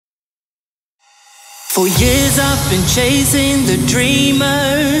For years I've been chasing the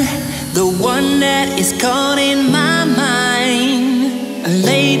dreamer, the one that is caught in my mind.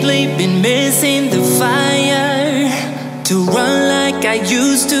 Lately been missing the fire to run like I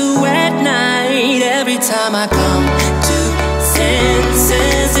used to at night. Every time I come to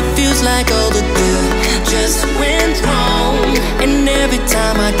senses, it feels like all the good just went wrong. And every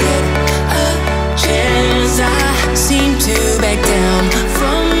time I get a chance, I seem to back down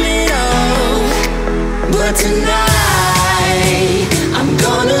from it all. But tonight, I'm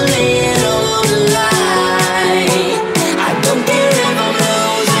gonna lay it all on the line. I don't care if I'm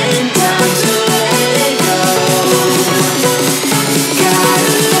losing time to let it go.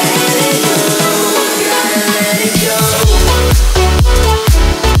 Gotta let it go, gotta let it go.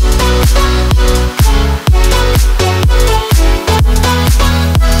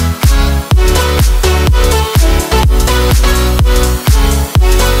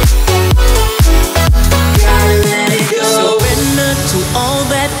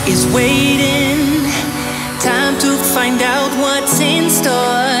 Is waiting, time to find out what's in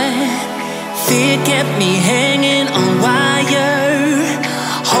store. Fear kept me hanging on wire,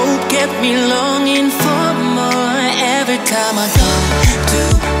 hope kept me longing for more. Every time I come to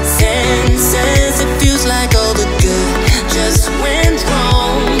senses, it feels like all the good just went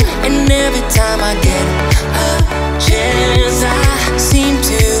wrong. And every time I get a chance, I seem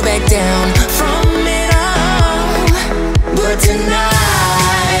to back down from it all. But tonight